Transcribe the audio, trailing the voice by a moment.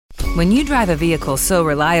When you drive a vehicle so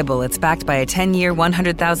reliable it's backed by a 10-year,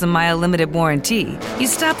 100,000-mile limited warranty, you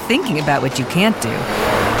stop thinking about what you can't do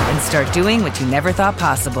and start doing what you never thought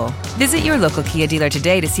possible. Visit your local Kia dealer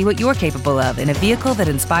today to see what you're capable of in a vehicle that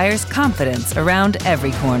inspires confidence around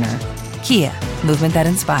every corner. Kia, movement that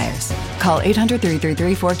inspires. Call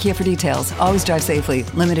 800-333-4KIA for details. Always drive safely.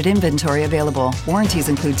 Limited inventory available. Warranties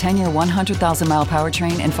include 10-year 100,000-mile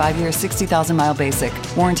powertrain and 5-year 60,000-mile basic.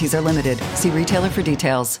 Warranties are limited. See retailer for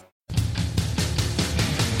details.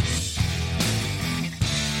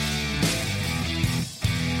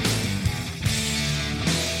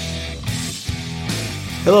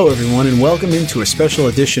 Hello, everyone, and welcome into a special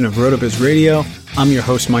edition of RotoViz Radio. I'm your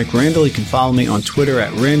host, Mike Randall. You can follow me on Twitter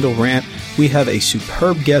at RandallRant. We have a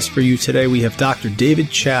superb guest for you today. We have Dr.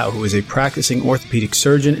 David Chao, who is a practicing orthopedic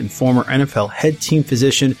surgeon and former NFL head team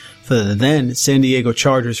physician for the then San Diego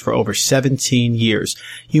Chargers for over 17 years.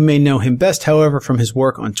 You may know him best, however, from his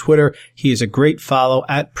work on Twitter. He is a great follow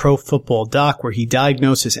at Pro Football Doc, where he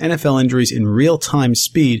diagnoses NFL injuries in real-time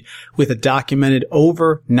speed with a documented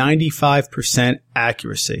over 95%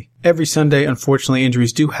 accuracy. Every Sunday, unfortunately,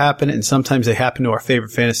 injuries do happen, and sometimes they happen to our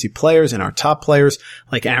favorite fantasy players and our top players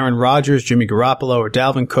like Aaron Rodgers, Jimmy Garoppolo, or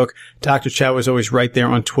Dalvin Cook. Dr. Chao is always right there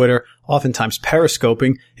on Twitter, oftentimes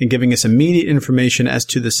periscoping and giving us immediate information as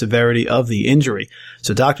to the severity of the injury.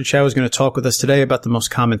 So Dr. Chao is going to talk with us today about the most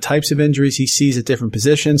common types of injuries he sees at different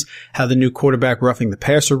positions, how the new quarterback roughing the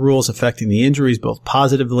passer rules affecting the injuries both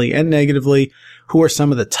positively and negatively, who are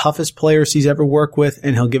some of the toughest players he's ever worked with,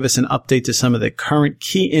 and he'll give us an update to some of the current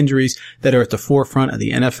key injuries that are at the forefront of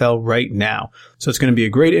the NFL right now. So it's going to be a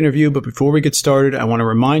great interview, but before we get started, I want to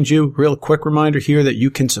remind you, real quick reminder here, that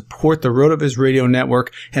you can support the RotoViz Radio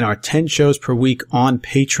Network and our 10 shows per week on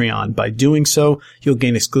Patreon. By doing so, you'll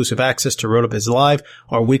gain exclusive access to RotoViz Live,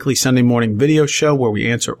 our weekly Sunday morning video show where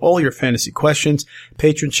we answer all your fantasy questions.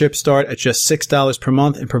 Patronships start at just $6 per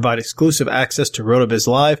month and provide exclusive access to RotoViz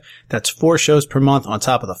Live. That's 4 shows per month on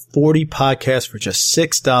top of the 40 podcasts for just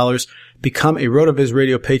 $6. Become a RotoViz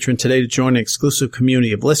Radio patron today to join an exclusive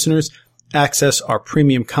community of listeners, access our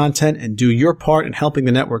premium content, and do your part in helping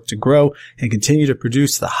the network to grow and continue to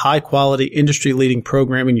produce the high-quality, industry-leading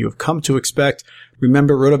programming you have come to expect.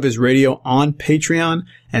 Remember RotoViz Radio on Patreon.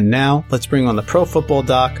 And now, let's bring on the Pro Football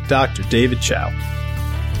Doc, Dr. David Chao.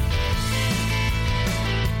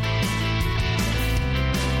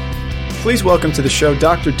 Please welcome to the show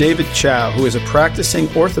Dr. David Chao, who is a practicing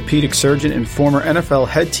orthopedic surgeon and former NFL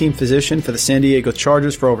head team physician for the San Diego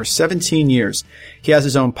Chargers for over 17 years. He has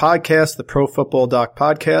his own podcast, the Pro Football Doc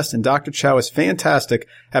Podcast, and Dr. Chao is fantastic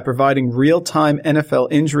at providing real-time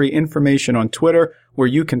NFL injury information on Twitter, where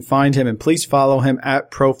you can find him, and please follow him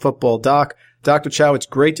at Pro Football Doc. Dr. Chao, it's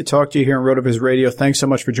great to talk to you here on RotoViz Radio. Thanks so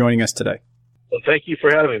much for joining us today. Well, thank you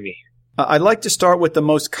for having me. I'd like to start with the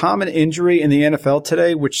most common injury in the NFL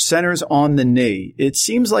today, which centers on the knee. It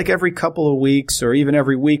seems like every couple of weeks or even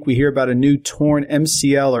every week we hear about a new torn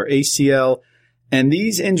MCL or ACL, and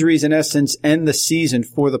these injuries in essence end the season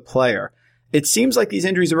for the player. It seems like these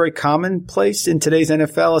injuries are very commonplace in today's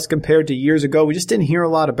NFL as compared to years ago. We just didn't hear a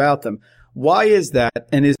lot about them. Why is that?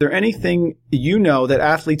 And is there anything you know that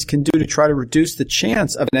athletes can do to try to reduce the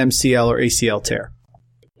chance of an MCL or ACL tear?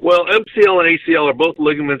 Well, MCL and ACL are both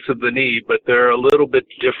ligaments of the knee, but they're a little bit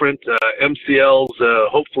different. MCLs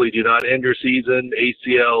hopefully do not end your season.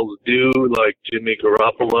 ACLs do, like Jimmy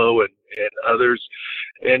Garoppolo and others.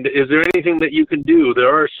 And is there anything that you can do? There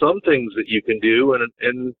are some things that you can do,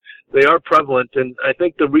 and they are prevalent. And I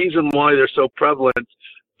think the reason why they're so prevalent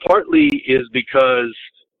partly is because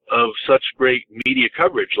of such great media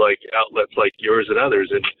coverage, like outlets like yours and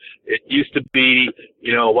others. And it used to be,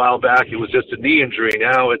 a while back, it was just a knee injury.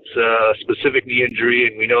 Now it's a specific knee injury,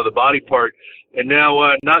 and we know the body part. And now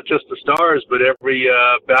not just the stars, but every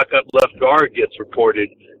backup left guard gets reported.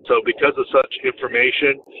 So because of such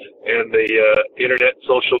information and the internet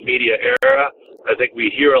social media era, I think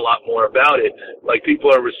we hear a lot more about it. Like,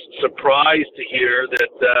 people are surprised to hear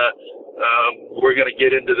that we're going to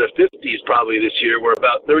get into the 50s probably this year. We're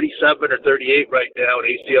about 37 or 38 right now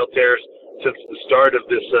in ACL tears since the start of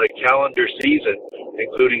this calendar season,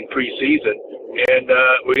 including preseason. And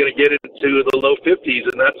we're going to get into the low 50s,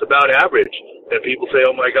 and that's about average. And people say,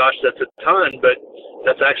 oh my gosh, that's a ton, but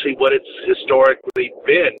that's actually what it's historically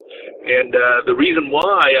been. And the reason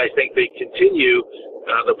why I think they continue,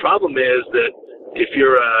 the problem is that if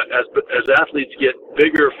you're, as athletes get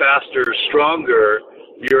bigger, faster, stronger,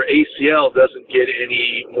 your ACL doesn't get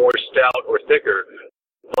any more stout or thicker.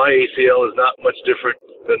 My ACL is not much different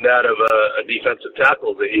than that of a defensive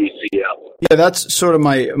tackle's ACL. Yeah, that's sort of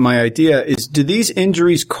my idea is, do these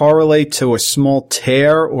injuries correlate to a small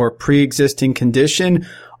tear or pre-existing condition,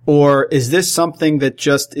 Or is this something that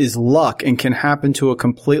just is luck and can happen to a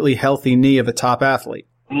completely healthy knee of a top athlete?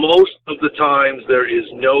 Most of the times there is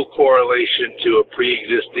no correlation to a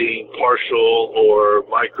pre-existing partial or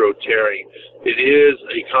micro tearing. It is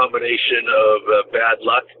a combination of bad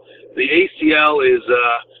luck. The ACL is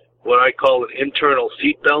what I call an internal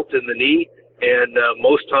seatbelt in the knee, and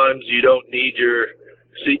most times you don't need your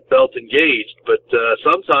seatbelt engaged, but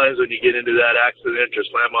sometimes when you get into that accident or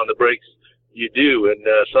slam on the brakes, you do, and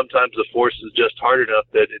sometimes the force is just hard enough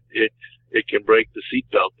that it can break the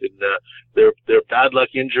seatbelt. And they're bad luck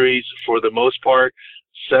injuries for the most part.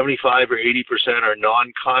 75 or 80% are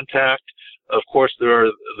non-contact. Of course, there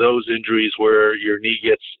are those injuries where your knee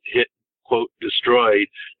gets hit, quote, destroyed,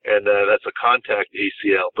 and that's a contact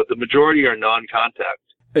ACL. But the majority are non-contact.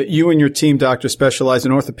 You and your team, doctor, specialize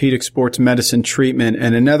in orthopedic sports medicine treatment,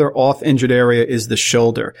 and another off-injured area is the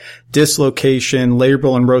shoulder. Dislocation,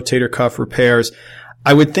 labral and rotator cuff repairs.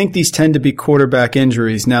 I would think these tend to be quarterback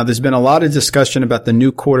injuries. Now, there's been a lot of discussion about the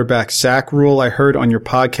new quarterback sack rule. I heard on your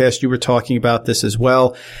podcast you were talking about this as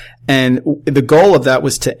well. And the goal of that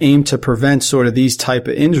was to aim to prevent sort of these type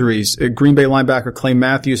of injuries. Green Bay linebacker Clay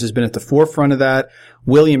Matthews has been at the forefront of that.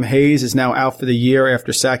 William Hayes is now out for the year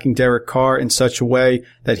after sacking Derek Carr in such a way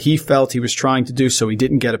that he felt he was trying to do so he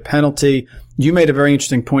didn't get a penalty. You made a very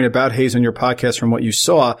interesting point about Hayes on your podcast from what you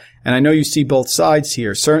saw, and I know you see both sides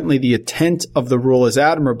here. Certainly the intent of the rule is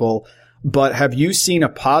admirable, but have you seen a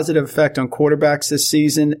positive effect on quarterbacks this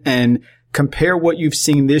season? And compare what you've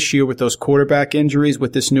seen this year with those quarterback injuries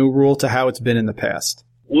with this new rule to how it's been in the past.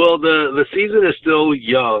 Well, the season is still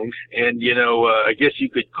young, and, I guess you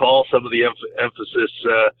could call some of the emphasis,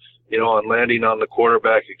 on landing on the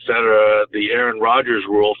quarterback, et cetera, the Aaron Rodgers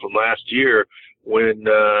rule from last year when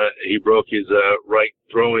he broke his right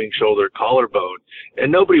throwing shoulder collarbone. And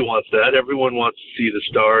nobody wants that. Everyone wants to see the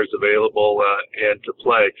stars available and to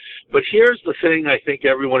play. But here's the thing I think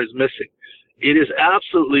everyone is missing. It is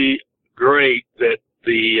absolutely great that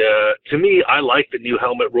to me, I like the new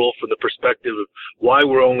helmet rule from the perspective of why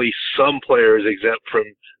were only some players exempt from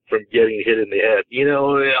getting hit in the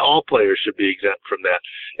head. All players should be exempt from that.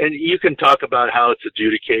 And you can talk about how it's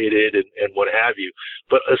adjudicated and what have you.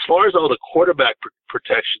 But as far as all the quarterback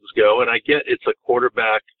protections go, and I get it's a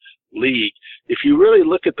quarterback league, if you really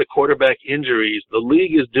look at the quarterback injuries, the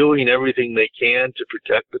league is doing everything they can to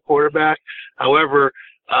protect the quarterback. However,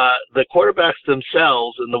 the quarterbacks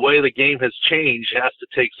themselves and the way the game has changed has to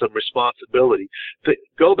take some responsibility.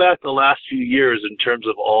 Go back the last few years in terms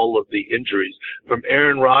of all of the injuries, from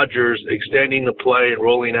Aaron Rodgers extending the play and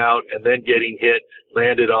rolling out and then getting hit,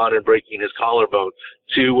 landed on and breaking his collarbone,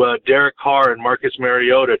 to Derek Carr and Marcus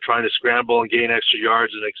Mariota trying to scramble and gain extra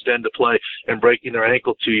yards and extend the play and breaking their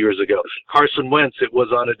ankle 2 years ago. Carson Wentz, it was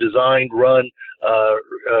on a designed run,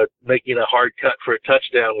 making a hard cut for a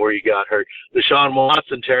touchdown where he got hurt. Deshaun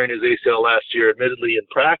Watson tearing his ACL last year, admittedly in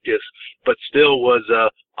practice, but still was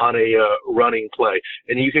on a running play.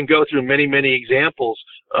 And you can go through many, many examples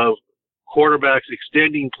of quarterbacks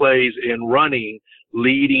extending plays and running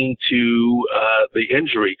leading to the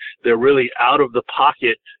injury. They're really out of the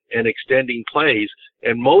pocket and extending plays.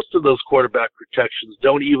 And most of those quarterback protections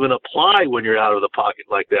don't even apply when you're out of the pocket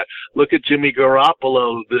like that. Look at Jimmy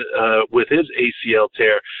Garoppolo with his ACL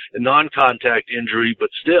tear, a non-contact injury, but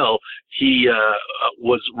still he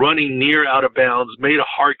was running near out of bounds, made a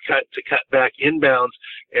hard cut to cut back inbounds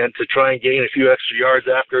and to try and gain a few extra yards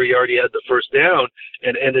after he already had the first down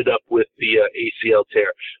and ended up with the ACL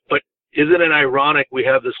tear. But isn't it ironic we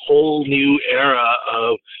have this whole new era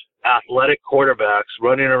of athletic quarterbacks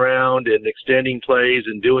running around and extending plays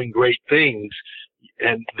and doing great things,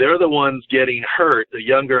 and they're the ones getting hurt, the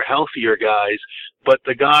younger, healthier guys, but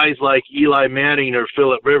the guys like Eli Manning or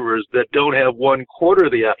Phillip Rivers that don't have 1/4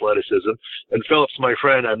 of the athleticism, and Phillip's my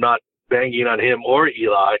friend, I'm not banging on him or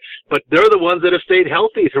Eli, but they're the ones that have stayed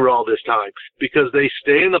healthy through all this time because they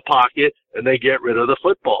stay in the pocket and they get rid of the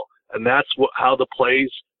football, and that's how the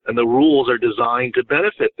plays and the rules are designed to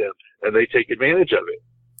benefit them, and they take advantage of it.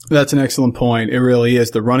 That's an excellent point. It really is.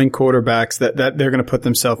 The running quarterbacks, that they're going to put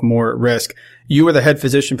themselves more at risk. You were the head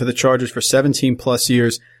physician for the Chargers for 17 plus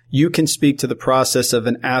years. You can speak to the process of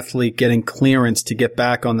an athlete getting clearance to get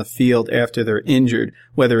back on the field after they're injured,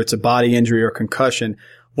 whether it's a body injury or concussion.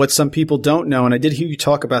 What some people don't know, and I did hear you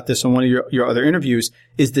talk about this on one of your other interviews,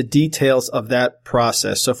 is the details of that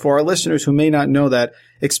process. So for our listeners who may not know that,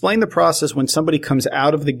 explain the process when somebody comes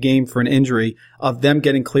out of the game for an injury, of them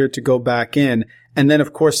getting cleared to go back in. And then,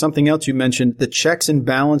 of course, something else you mentioned, the checks and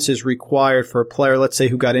balances required for a player, let's say,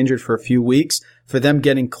 who got injured for a few weeks, for them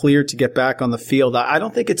getting cleared to get back on the field. I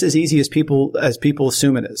don't think it's as easy as people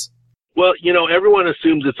assume it is. Well, everyone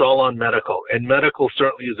assumes it's all on medical, and medical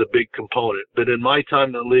certainly is a big component. But in my time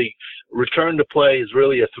in the league, return to play is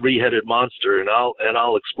really a three-headed monster, and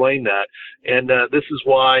I'll explain that. And this is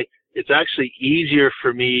why it's actually easier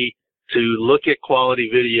for me to look at quality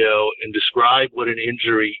video and describe what an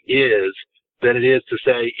injury is than it is to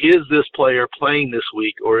say, is this player playing this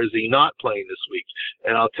week or is he not playing this week?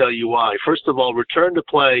 And I'll tell you why. First of all, return to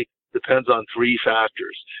play depends on three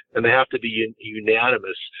factors, and they have to be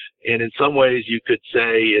unanimous. And in some ways, you could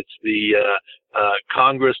say it's the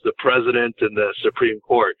Congress, the president, and the Supreme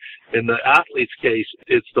Court. In the athlete's case,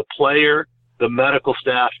 it's the player, the medical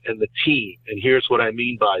staff, and the team. And here's what I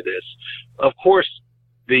mean by this. Of course,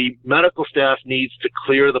 the medical staff needs to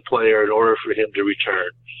clear the player in order for him to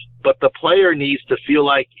return. But the player needs to feel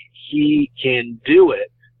like he can do it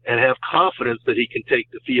and have confidence that he can take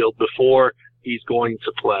the field before he's going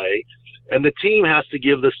to play. And the team has to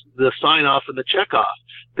give the sign off and the check off.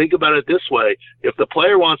 Think about it this way. If the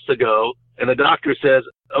player wants to go and the doctor says,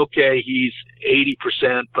 okay, he's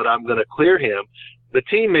 80%, but I'm going to clear him, the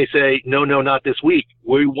team may say, no, not this week.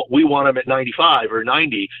 We want him at 95 or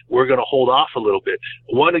 90. We're going to hold off a little bit.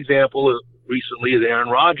 One example recently is Aaron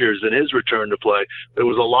Rodgers and his return to play. There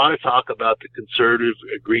was a lot of talk about the conservative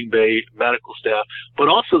Green Bay medical staff, but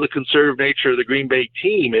also the conservative nature of the Green Bay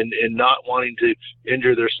team and not wanting to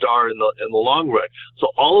injure their star in the long run. So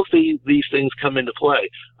all of these things come into play.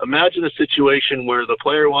 Imagine a situation where the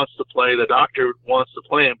player wants to play, the doctor wants to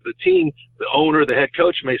play him, the team, the owner, the head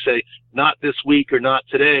coach may say, not this week or not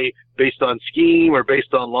today, based on scheme or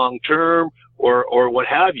based on long term or what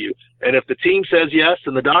have you. And if the team says yes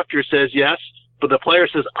and the doctor says yes, but the player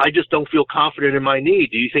says, I just don't feel confident in my knee,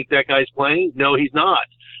 do you think that guy's playing? No, he's not.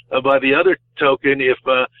 By the other token, if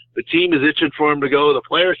the team is itching for him to go, the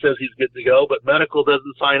player says he's good to go, but medical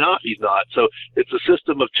doesn't sign off, he's not. So it's a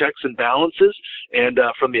system of checks and balances, and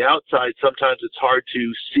from the outside, sometimes it's hard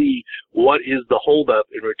to see what is the holdup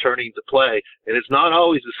in returning to play, and it's not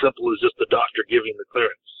always as simple as just the doctor giving the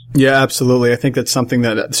clearance. Yeah, absolutely. I think that's something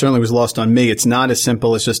that certainly was lost on me. It's not as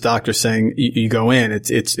simple as just doctor saying you go in.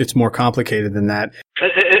 It's more complicated than that.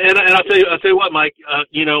 And I'll tell you what, Mike.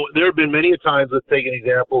 There have been many times. Let's take an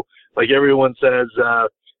example. Like everyone says,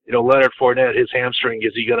 Leonard Fournette, his hamstring,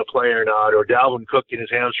 is he going to play or not? Or Dalvin Cook and his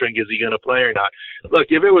hamstring, is he going to play or not? Look,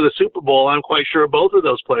 if it were the Super Bowl, I'm quite sure both of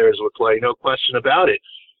those players would play, no question about it.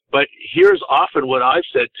 But here's often what I've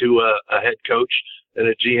said to a head coach and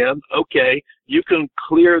a GM. Okay, you can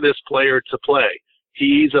clear this player to play.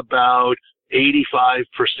 He's about 85%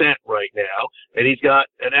 right now, and he's got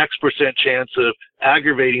an X% chance of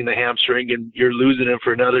aggravating the hamstring, and you're losing him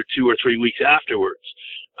for another 2 or 3 weeks afterwards.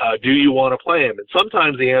 Do you want to play him? And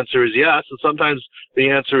sometimes the answer is yes, and sometimes the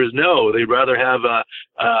answer is no. They'd rather have a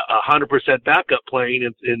 100% backup playing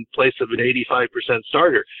in place of an 85%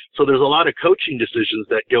 starter. So there's a lot of coaching decisions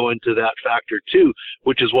that go into that factor too,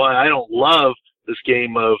 which is why I don't love this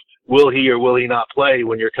game of will he or will he not play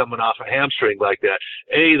when you're coming off a hamstring like that.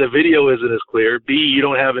 A, the video isn't as clear. B, you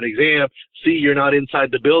don't have an exam. C, you're not inside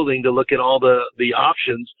the building to look at all the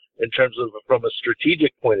options in terms of from a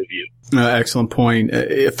strategic point of view. Excellent point.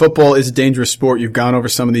 Football is a dangerous sport. You've gone over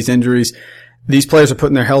some of these injuries. These players are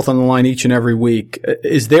putting their health on the line each and every week.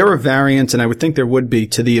 Is there a variance, and I would think there would be,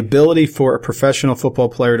 to the ability for a professional football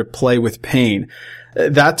player to play with pain?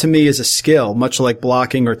 That to me is a skill, much like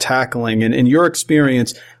blocking or tackling. And in your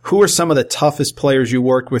experience, who are some of the toughest players you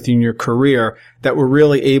worked with in your career that were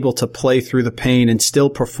really able to play through the pain and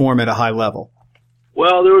still perform at a high level?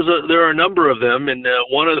 Well, there are a number of them, and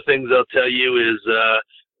one of the things I'll tell you is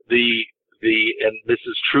and this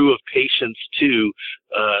is true of patients too.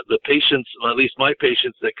 The patients, at least my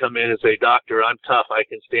patients that come in and say, "Doctor, I'm tough. I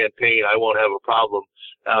can stand pain. I won't have a problem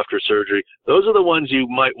after surgery." Those are the ones you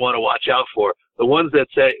might want to watch out for. The ones that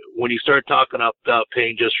say, when you start talking about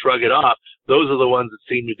pain, just shrug it off. Those are the ones that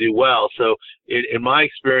seem to do well. So in my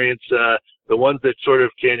experience, the ones that sort of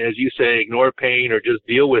can, as you say, ignore pain or just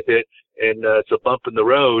deal with it, and it's a bump in the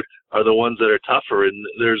road, are the ones that are tougher. And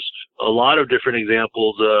there's a lot of different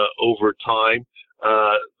examples over time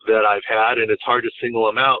that I've had, and it's hard to single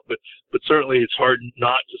them out. But certainly it's hard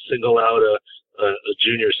not to single out a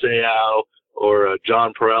Junior Seau or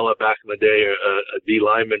John Perella back in the day, a D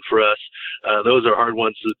lineman for us. Those are hard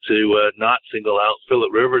ones to not single out.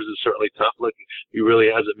 Phillip Rivers is certainly tough. Look, he really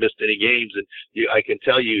hasn't missed any games, and I can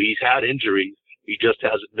tell you he's had injuries. He just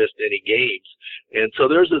hasn't missed any games. And so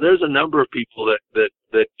there's a number of people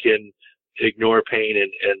that can ignore pain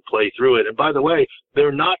and play through it. And by the way,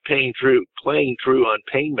 they're not playing through on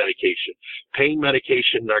pain medication. Pain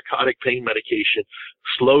medication, narcotic pain medication,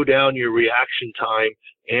 slow down your reaction time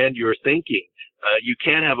and your thinking. You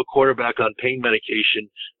can't have a quarterback on pain medication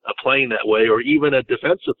playing that way, or even a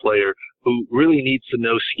defensive player who really needs to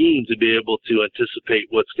know scheme to be able to anticipate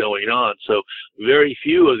what's going on. So very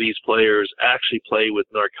few of these players actually play with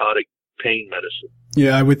narcotic pain medicine.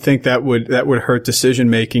 Yeah, I would think that would hurt decision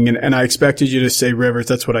making. And I expected you to say Rivers.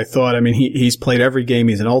 That's what I thought. I mean, he's played every game.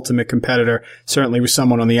 He's an ultimate competitor. Certainly with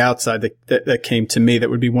someone on the outside that came to me that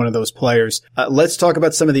would be one of those players. Let's talk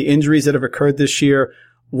about some of the injuries that have occurred this year.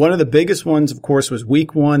 One of the biggest ones, of course, was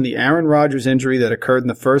week 1, the Aaron Rodgers injury that occurred in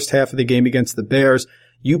the first half of the game against the Bears.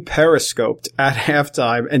 You periscoped at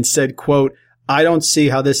halftime and said, quote, "I don't see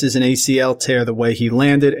how this is an ACL tear the way he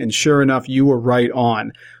landed." And sure enough, you were right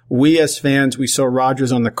on. We as fans, we saw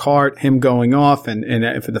Rodgers on the cart, him going off, and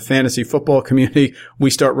for the fantasy football community, we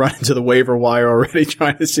start running to the waiver wire already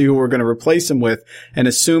trying to see who we're going to replace him with and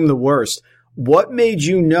assume the worst. What made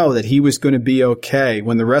you know that he was going to be okay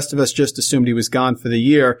when the rest of us just assumed he was gone for the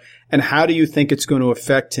year? And how do you think it's going to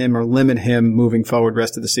affect him or limit him moving forward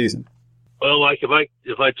rest of the season? Well, Mike,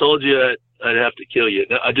 if I told you that, I'd have to kill you.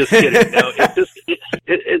 No, I'm just kidding. No,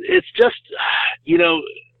 it's just, you know,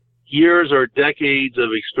 years or decades of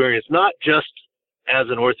experience, not just as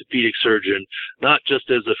an orthopedic surgeon, not just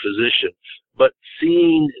as a physician, but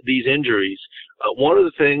seeing these injuries. One of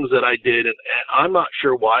the things that I did, and I'm not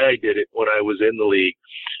sure why I did it when I was in the league,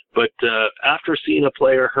 but after seeing a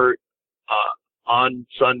player hurt on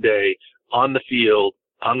Sunday, on the field,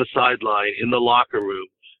 on the sideline, in the locker room,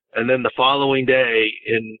 and then the following day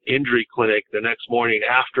in injury clinic the next morning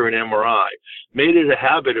after an MRI, made it a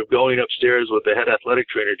habit of going upstairs with the head athletic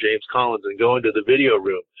trainer, James Collins, and going to the video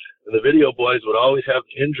room. And the video boys would always have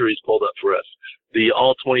injuries pulled up for us. The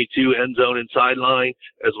all-22 end zone and sideline,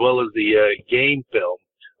 as well as the game film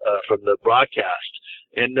from the broadcast.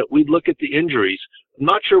 And we'd look at the injuries. I'm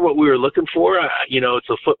not sure what we were looking for. You know, it's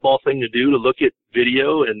a football thing to do, to look at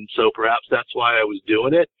video, and so perhaps that's why I was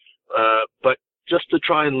doing it. But just to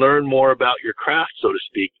try and learn more about your craft, so to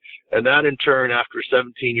speak. And that in turn, after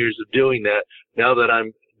 17 years of doing that, now that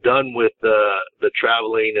I'm done with the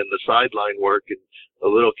traveling and the sideline work and the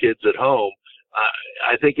little kids at home,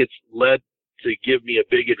 I think it's led to give me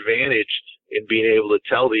a big advantage in being able to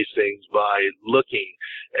tell these things by looking.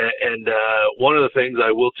 And one of the things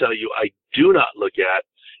I will tell you I do not look at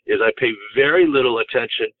is I pay very little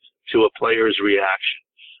attention to a player's reaction,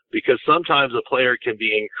 because sometimes a player can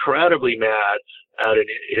be incredibly mad at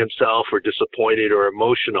himself or disappointed or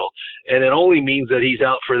emotional, and it only means that he's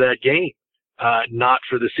out for that game, not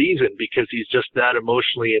for the season, because he's just that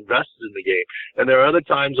emotionally invested in the game. And there are other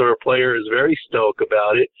times where a player is very stoic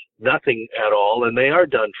about it, nothing at all, and they are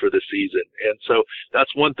done for the season. And so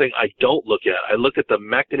that's one thing I don't look at. I look at the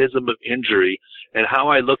mechanism of injury, and how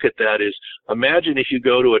I look at that is, imagine if you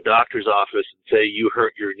go to a doctor's office and say you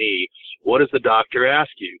hurt your knee. What does the doctor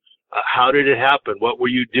ask you? How did it happen? What were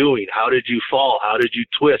you doing? How did you fall? How did you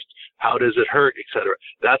twist? How does it hurt, etc.?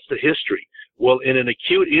 That's the history. Well, in an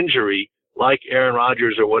acute injury like Aaron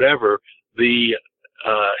Rodgers or whatever, the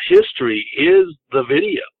history is the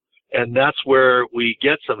video. And that's where we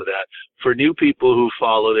get some of that. For new people who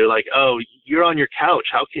follow, they're like, "Oh, you're on your couch.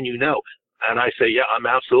 How can you know?" And I say, "Yeah, I'm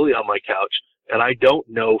absolutely on my couch. And I don't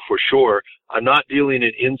know for sure. I'm not dealing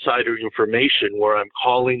in insider information where I'm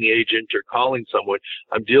calling the agent or calling someone.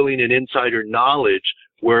 I'm dealing in insider knowledge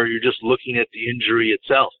where you're just looking at the injury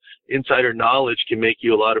itself. Insider knowledge can make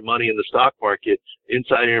you a lot of money in the stock market.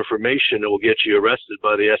 Insider information that will get you arrested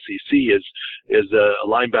by the SEC, as a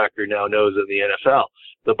linebacker now knows in the NFL.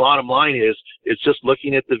 The bottom line is, it's just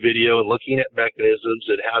looking at the video and looking at mechanisms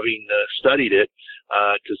and having studied it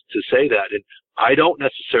to say that. And I don't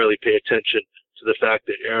necessarily pay attention to the fact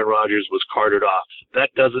that Aaron Rodgers was carted off. That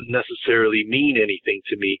doesn't necessarily mean anything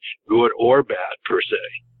to me, good or bad per se.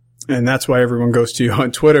 And that's why everyone goes to you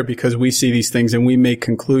on Twitter, because we see these things and we make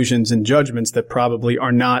conclusions and judgments that probably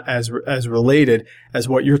are not as related as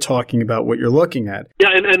what you're talking about, what you're looking at. Yeah,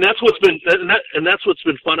 and that's what's been that's what's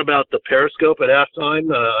been fun about the Periscope at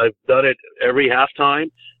halftime. I've done it every halftime,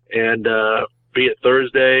 and be it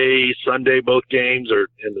Thursday, Sunday, both games, or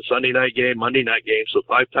in the Sunday night game, Monday night game. So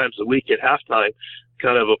 5 times a week at halftime,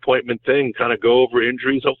 kind of appointment thing, kind of go over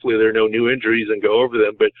injuries. Hopefully there are no new injuries and go over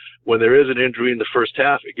them. But when there is an injury in the first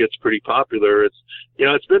half, it gets pretty popular.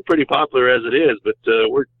 It's been pretty popular as it is, but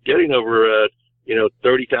we're getting over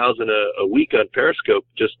 30,000 a week on Periscope.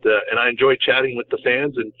 And I enjoy chatting with the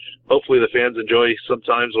fans, and hopefully the fans enjoy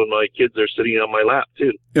sometimes when my kids are sitting on my lap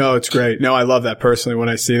too. Oh, it's great. No, I love that personally when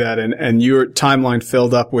I see that. And your timeline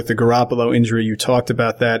filled up with the Garoppolo injury. You talked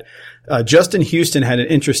about that. Justin Houston had an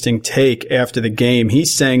interesting take after the game.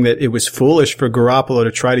 He's saying that it was foolish for Garoppolo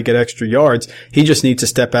to try to get extra yards. He just needs to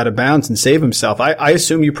step out of bounds and save himself. I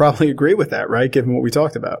assume you probably agree with that, right? Given what we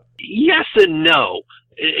talked about. Yes and no.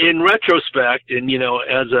 In retrospect, and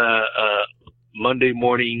as a Monday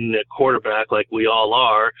morning quarterback like we all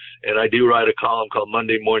are, and I do write a column called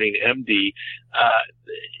Monday Morning MD,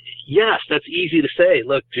 yes, that's easy to say.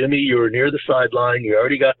 Look, Jimmy, you were near the sideline. You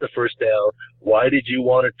already got the first down. Why did you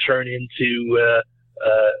want to turn into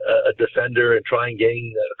a defender and try and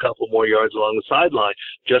gain a couple more yards along the sideline?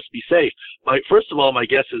 Just be safe. First of all, my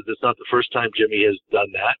guess is it's not the first time Jimmy has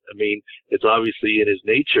done that. I mean, it's obviously in his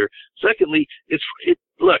nature. Secondly,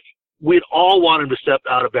 look, we'd all want him to step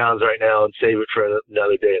out of bounds right now and save it for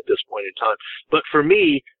another day at this point in time. But for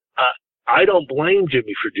me, I don't blame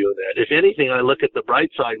Jimmy for doing that. If anything, I look at the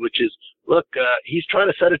bright side, which is, look, he's trying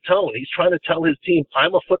to set a tone. He's trying to tell his team,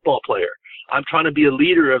 I'm a football player. I'm trying to be a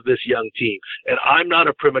leader of this young team, and I'm not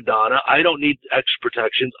a prima donna. I don't need extra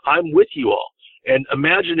protections. I'm with you all. And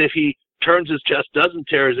imagine if he turns his chest, doesn't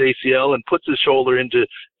tear his ACL, and puts his shoulder into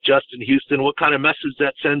Justin Houston, what kind of message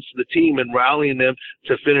that sends to the team and rallying them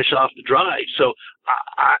to finish off the drive. So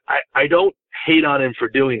I don't hate on him for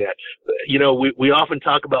doing that. We often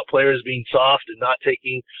talk about players being soft and not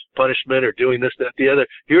taking punishment or doing this, that, the other.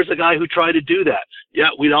 Here's a guy who tried to do that. Yeah,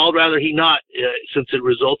 we'd all rather he not, since it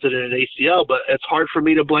resulted in an ACL, but it's hard for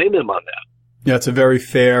me to blame him on that. Yeah, it's a very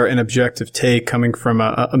fair and objective take coming from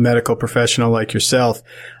a medical professional like yourself.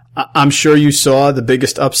 I'm sure you saw the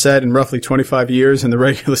biggest upset in roughly 25 years in the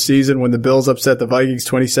regular season when the Bills upset the Vikings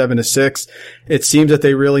 27-6. It seems that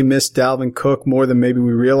they really missed Dalvin Cook more than maybe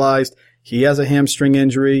we realized. He has a hamstring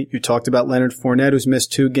injury. You talked about Leonard Fournette, who's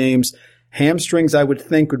missed 2 games. Hamstrings, I would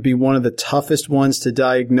think, would be one of the toughest ones to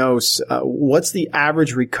diagnose. What's the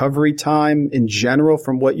average recovery time in general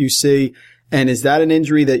from what you see? And is that an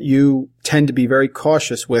injury that you tend to be very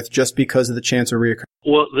cautious with just because of the chance of reoccurrence?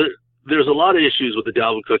 Well, there's a lot of issues with the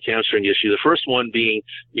Dalvin Cook hamstring issue. The first one being,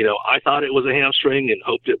 I thought it was a hamstring and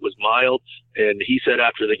hoped it was mild, and he said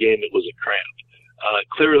after the game it was a cramp.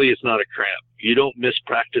 Clearly it's not a cramp. You don't miss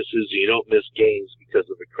practices, you don't miss games because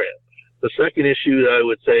of a cramp. The second issue that I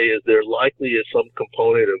would say is there likely is some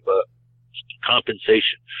component of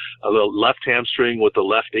compensation. A little left hamstring with the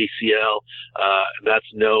left ACL, that's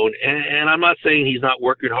known. And I'm not saying he's not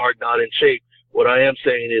working hard, not in shape. What I am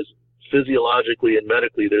saying is physiologically and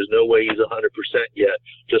medically, there's no way he's 100% yet,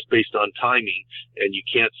 just based on timing, and you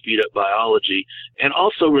can't speed up biology. And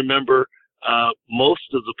also remember,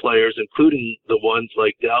 most of the players, including the ones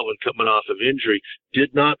like Dalvin coming off of injury,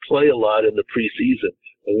 did not play a lot in the preseason.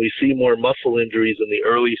 And we see more muscle injuries in the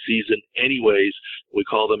early season anyways. We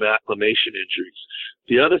call them acclimation injuries.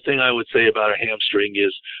 The other thing I would say about a hamstring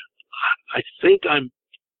is I think I'm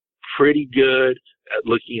pretty good at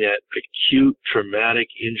looking at acute traumatic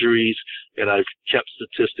injuries, and I've kept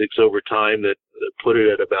statistics over time that put it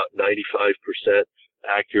at about 95%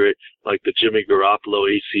 accurate. Like the Jimmy Garoppolo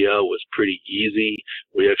ACL was pretty easy.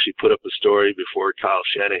 We actually put up a story before Kyle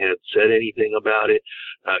Shanahan said anything about it,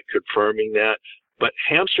 confirming that. But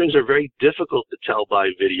hamstrings are very difficult to tell by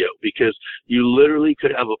video because you literally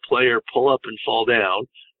could have a player pull up and fall down,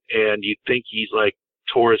 and you'd think he's like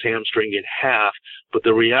tore his hamstring in half, but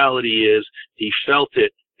the reality is he felt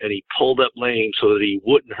it and he pulled up lame so that he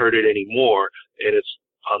wouldn't hurt it anymore, and it's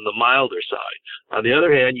on the milder side. On the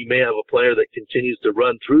other hand, you may have a player that continues to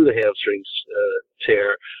run through the hamstrings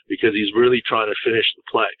tear because he's really trying to finish the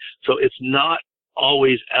play. So it's not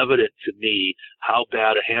always evident to me how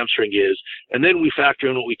bad a hamstring is. And then we factor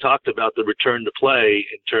in what we talked about, the return to play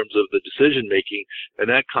in terms of the decision making, and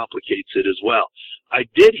that complicates it as well. I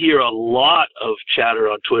did hear a lot of chatter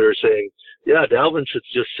on Twitter saying, yeah, Dalvin should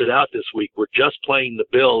just sit out this week. We're just playing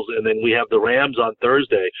the Bills, and then we have the Rams on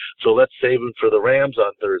Thursday, so let's save him for the Rams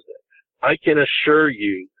on Thursday. I can assure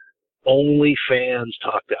you, only fans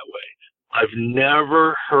talk that way. I've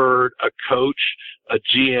never heard a coach, a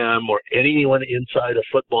GM, or anyone inside a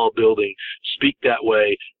football building speak that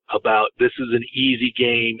way about this is an easy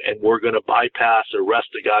game and we're going to bypass or rest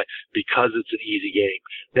a guy because it's an easy game.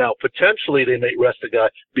 Now, potentially they may rest a guy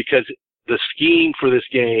because the scheme for this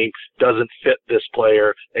game doesn't fit this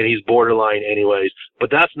player and he's borderline anyways, but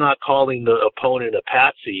that's not calling the opponent a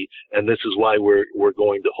patsy, and this is why we're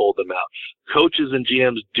going to hold them out. Coaches and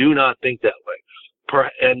GMs do not think that way.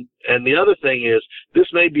 And the other thing is, this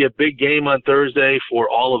may be a big game on Thursday for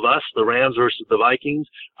all of us, the Rams versus the Vikings.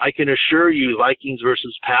 I can assure you Vikings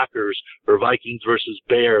versus Packers or Vikings versus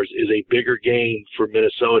Bears is a bigger game for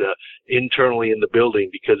Minnesota internally in the building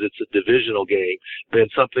because it's a divisional game than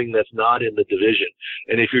something that's not in the division.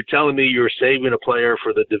 And if you're telling me you're saving a player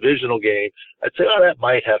for the divisional game, I'd say, oh, that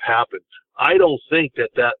might have happened. I don't think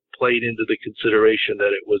that played into the consideration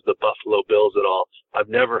that it was the Buffalo Bills at all. I've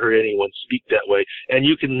never heard anyone speak that way. And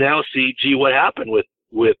you can now see, what happened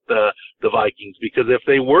with the Vikings, because if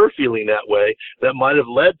they were feeling that way, that might have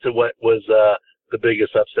led to what was the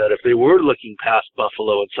biggest upset, if they were looking past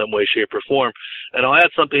Buffalo in some way, shape, or form. And I'll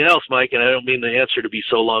add something else, Mike, and I don't mean the answer to be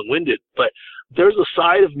so long-winded, but there's a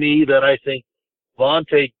side of me that I think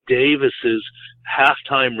Vontae Davis's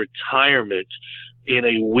halftime retirement in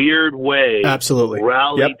a weird way absolutely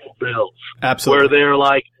rallied the Bills. Absolutely. Where they're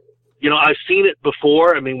like, I've seen it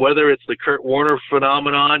before. I mean, whether it's the Kurt Warner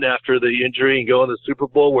phenomenon after the injury and going to the Super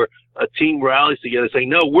Bowl, where a team rallies together saying,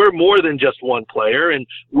 no, we're more than just one player, and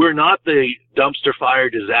we're not the dumpster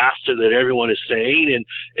fire disaster that everyone is saying,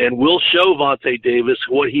 and we'll show Vontae Davis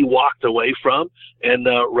what he walked away from and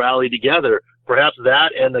rally together. Perhaps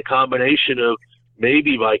that and the combination of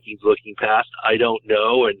maybe Vikings looking past, I don't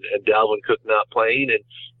know, and Dalvin Cook not playing. And,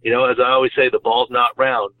 as I always say, the ball's not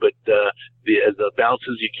round, but the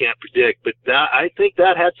bounces you can't predict. But I think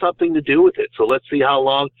that had something to do with it. So let's see how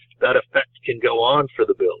long that effect can go on for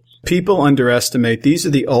the Bills. People underestimate, these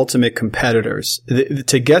are the ultimate competitors.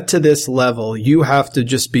 To get to this level, you have to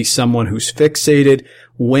just be someone who's fixated,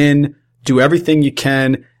 win, do everything you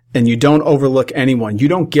can, and you don't overlook anyone. You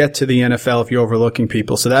don't get to the NFL if you're overlooking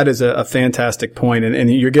people. So that is a fantastic point,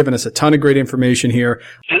 and you're giving us a ton of great information here.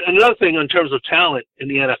 And another thing in terms of talent in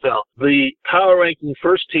the NFL, the power ranking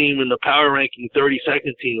first team and the power ranking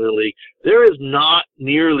 32nd team in the league, there is not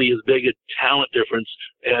nearly as big a talent difference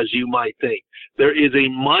as you might think. There is a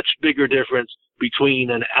much bigger difference between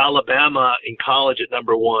an Alabama in college at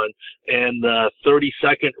number one and the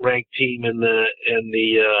 32nd ranked team in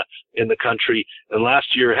the country. And last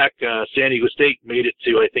year, San Diego State made it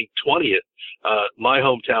to, I think, 20th, my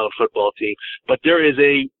hometown football team. But there is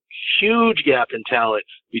a huge gap in talent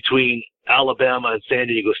between Alabama and San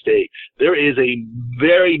Diego State. There is a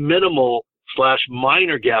very minimal /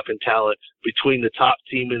 minor gap in talent between the top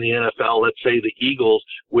team in the NFL, let's say the Eagles,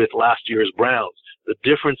 with last year's Browns. The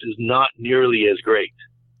difference is not nearly as great.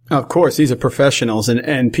 Of course, these are professionals,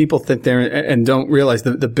 and people think they're and don't realize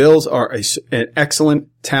the Bills are an excellent,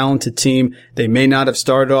 talented team. They may not have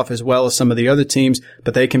started off as well as some of the other teams,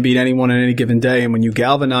 but they can beat anyone on any given day. And when you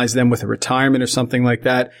galvanize them with a retirement or something like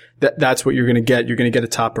that, that's what you're going to get. You're going to get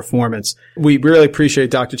a top performance. We really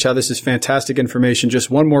appreciate Dr. Chao. This is fantastic information.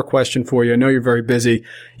 Just one more question for you. I know you're very busy.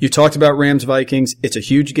 You talked about Rams-Vikings. It's a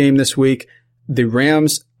huge game this week. The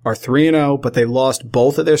Rams are 3-0, but they lost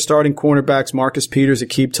both of their starting cornerbacks, Marcus Peters,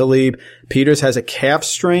 Aqib Talib. Peters has a calf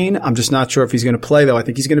strain. I'm just not sure if he's going to play, though. I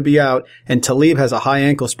think he's going to be out. And Talib has a high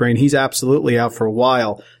ankle sprain. He's absolutely out for a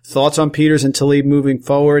while. Thoughts on Peters and Talib moving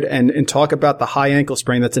forward, and talk about the high ankle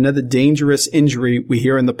sprain. That's another dangerous injury we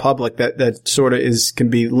hear in the public that sort of can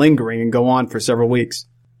be lingering and go on for several weeks.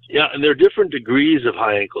 Yeah, and there are different degrees of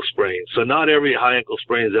high ankle sprain. So not every high ankle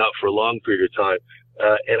sprain is out for a long period of time.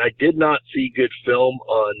 And I did not see good film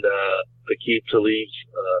on Aqib Talib's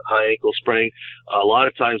high ankle sprain. A lot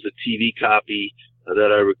of times the TV copy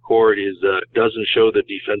that I record doesn't show the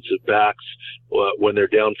defensive backs when they're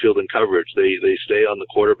downfield in coverage. They stay on the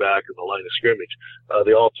quarterback and the line of scrimmage.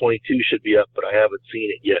 The all 22 should be up, but I haven't seen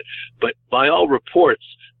it yet. But by all reports,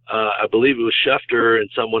 I believe it was Schefter and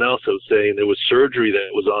someone else that was saying there was surgery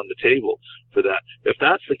that was on the table for that. If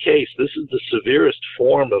that's the case, this is the severest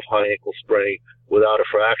form of high ankle sprain without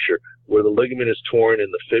a fracture, where the ligament is torn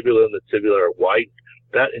and the fibula and the tibia are widened.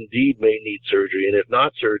 That indeed may need surgery, and if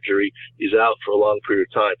not surgery, he's out for a long period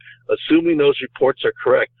of time. Assuming those reports are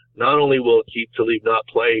correct, not only will Aqib Talib not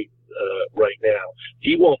play right now,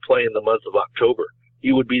 he won't play in the month of October.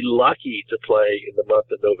 He would be lucky to play in the month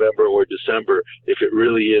of November or December if it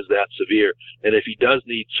really is that severe. And if he does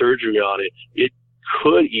need surgery on it, it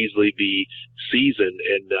could easily be season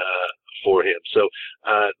and for him. So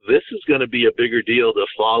this is going to be a bigger deal to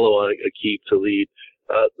follow on Aqib Talib.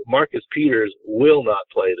 Marcus Peters will not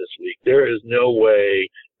play this week. There is no way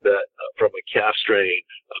that from a calf strain,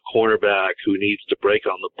 a cornerback who needs to break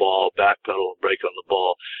on the ball, backpedal and break on the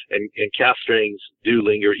ball, and calf strains do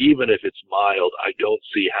linger, even if it's mild. I don't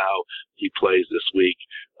see how he plays this week.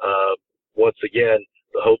 Once again,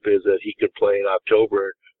 the hope is that he could play in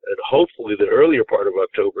October, and hopefully the earlier part of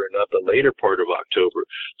October and not the later part of October.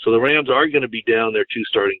 So the Rams are going to be down their two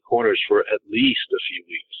starting corners for at least a few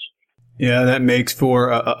weeks. Yeah, that makes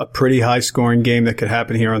for a pretty high-scoring game that could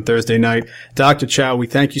happen here on Thursday night. Dr. Chao, we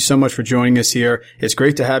thank you so much for joining us here. It's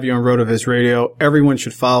great to have you on RotoViz Radio. Everyone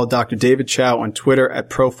should follow Dr. David Chao on Twitter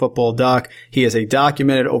at ProFootballDoc. He has a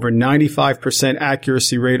documented over 95%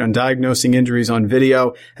 accuracy rate on diagnosing injuries on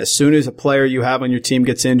video. As soon as a player you have on your team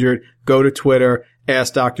gets injured, go to Twitter.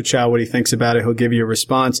 Ask Dr. Chao what he thinks about it. He'll give you a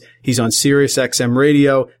response. He's on Sirius XM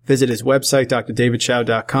Radio. Visit his website,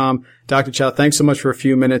 drdavidchao.com. Dr. Chao, thanks so much for a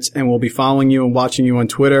few minutes, and we'll be following you and watching you on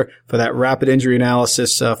Twitter for that rapid injury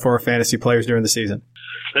analysis for our fantasy players during the season.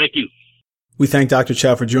 Thank you. We thank Dr.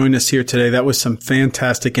 Chao for joining us here today. That was some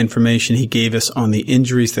fantastic information he gave us on the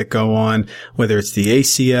injuries that go on, whether it's the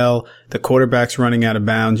ACL, the quarterback's running out of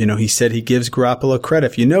bounds. He said he gives Garoppolo credit.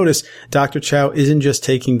 If you notice, Dr. Chao isn't just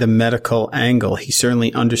taking the medical angle. He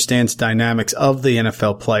certainly understands dynamics of the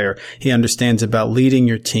NFL player. He understands about leading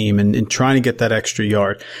your team and trying to get that extra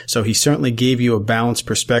yard. So he certainly gave you a balanced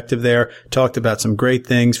perspective there, talked about some great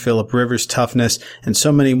things, Phillip Rivers' toughness, and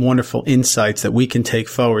so many wonderful insights that we can take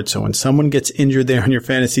forward. So when someone gets injured there on your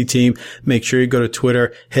fantasy team, make sure you go to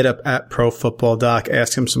Twitter, hit up at ProFootballDoc,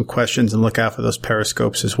 ask him some questions, and look out for those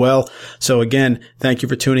periscopes as well. So again, thank you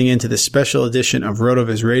for tuning in to this special edition of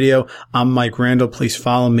RotoViz Radio. I'm Mike Randall. Please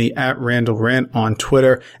follow me at Randall Rant on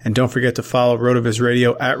Twitter. And don't forget to follow RotoViz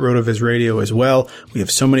Radio at RotoViz Radio as well. We have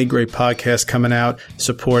so many great podcasts coming out.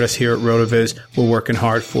 Support us here at RotoViz. We're working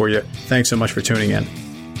hard for you. Thanks so much for tuning in.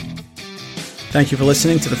 Thank you for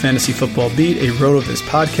listening to the Fantasy Football Beat, a RotoViz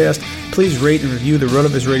podcast. Please rate and review the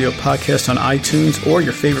RotoViz Radio podcast on iTunes or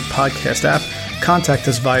your favorite podcast app. Contact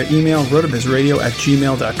us via email,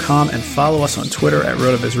 rotovizradio@gmail.com, and follow us on Twitter at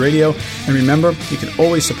RotoVizRadio. And remember, you can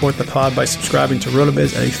always support the pod by subscribing to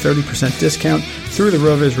RotoViz at a 30% discount through the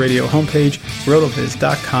RotoViz Radio homepage,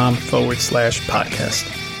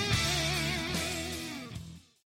 rotoviz.com/podcast.